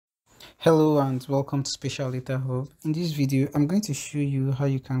Hello and welcome to Special Data Hub. In this video, I'm going to show you how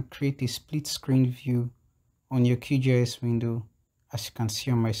you can create a split screen view on your QGIS window, as you can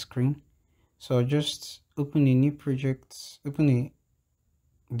see on my screen. So I'll just open a new project, open a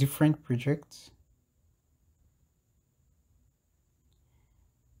different project.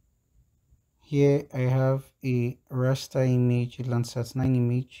 Here I have a raster image, a Landsat 9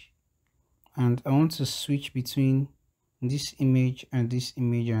 image, and I want to switch between this image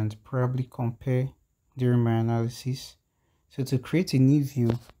and probably compare during my analysis. So to create a new view,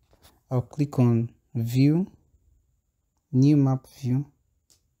 I'll click on View, New Map View.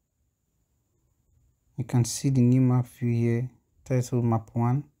 You can see the new map view here, titled Map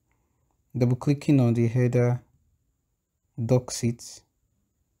 1. Double clicking on the header, docks it,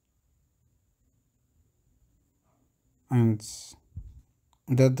 and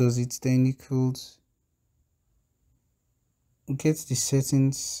that does it. Then you could get the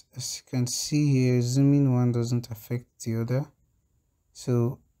settings. As you can see here, zooming one doesn't affect the other.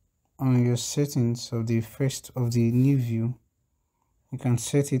 So on your settings of the new view, you can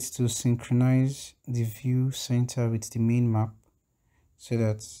set it to synchronize the view center with the main map so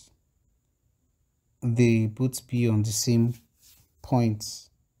that they both be on the same points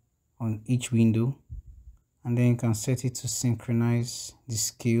on each window. And then you can set it to synchronize the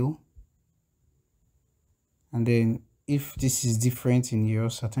scale. And then if this is different in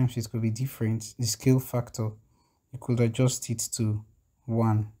yours, at times it could be different, the scale factor, you could adjust it to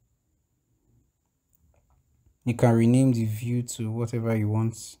 1. You can rename the view to whatever you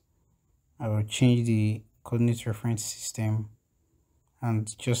want. I will change the coordinate reference system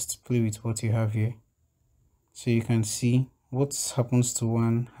and just play with what you have here. So you can see what happens to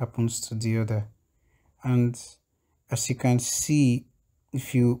one happens to the other. And as you can see,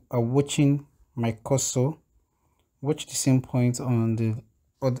 if you are watching my cursor, watch the same point on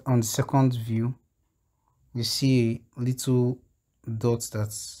the second view, you see a little dot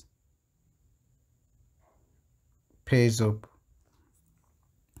that's pairs up.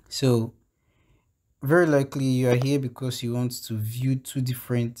 So very likely you are here because you want to view two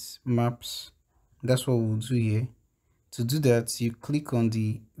different maps. That's what we'll do here. To do that, you click on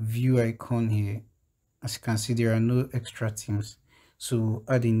the view icon here. As you can see, there are no extra teams. So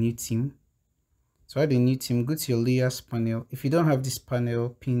add a new team. To add a new team, go to your layers panel. If you don't have this panel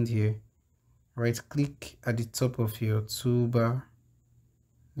pinned here, right click at the top of your toolbar,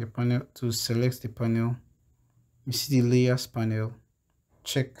 your panel, to select the panel. You see the layers panel,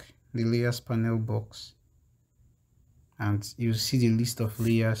 check the layers panel box, and you see the list of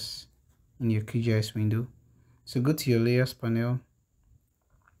layers in your QGIS window. So go to your layers panel,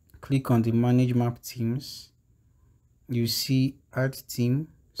 click on the manage map teams. You see add team.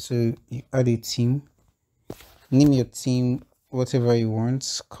 So you add a team, name your team whatever you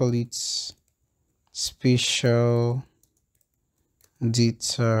want, call it Special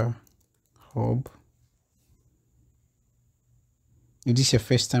Data Hub. If this is your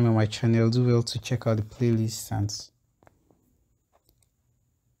first time on my channel, do well to check out the playlist and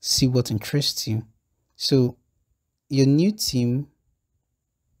see what interests you. So your new team,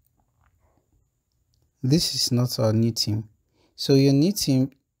 this is not our new team. So your new team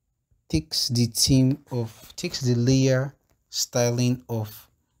takes the layer styling of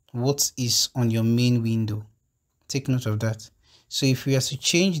what is on your main window. Take note of that. So if we are to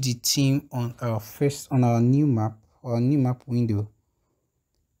change the theme on our new map window,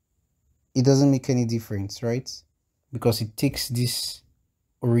 it doesn't make any difference, right? Because it takes this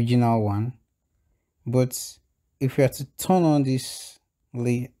original one. But if we are to turn off this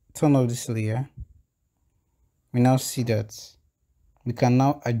layer, we now see that we can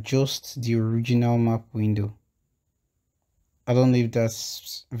now adjust the original map window. I don't know if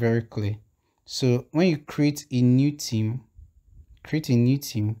that's very clear. So when you create a new team,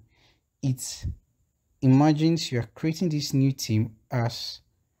 it imagines you are creating this new team as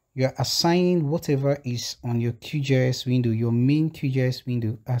you are assigning whatever is on your QGIS window, your main QGIS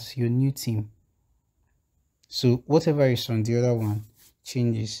window, as your new team. So whatever is on the other one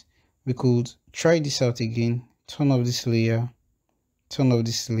changes. We could try this out again. Turn off this layer. Turn off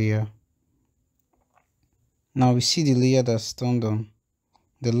this layer. Now we see the layer that's turned on,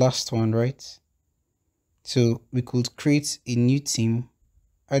 the last one, right? So we could create a new team,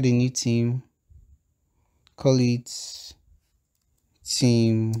 add a new team, call it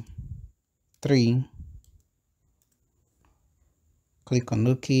Team 3. Click on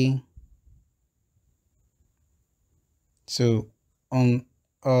OK. So on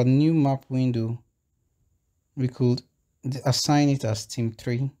our new map window, we could assign it as Team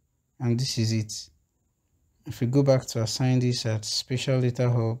 3, and this is it. If we go back to assign this at Special Data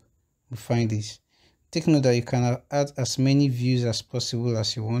Hub, will find this. Take note that you can add as many views as possible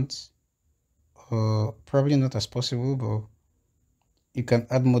as you want, or probably not as possible, but you can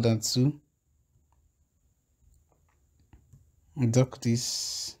add more than two. Dock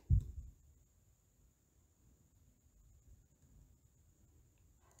this,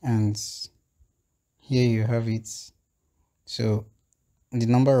 and here you have it. So the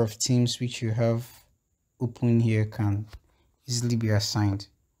number of teams which you have open here can easily be assigned.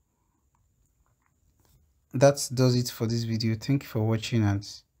 That does it for this video. Thank you for watching, and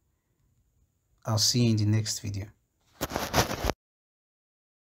I'll see you in the next video.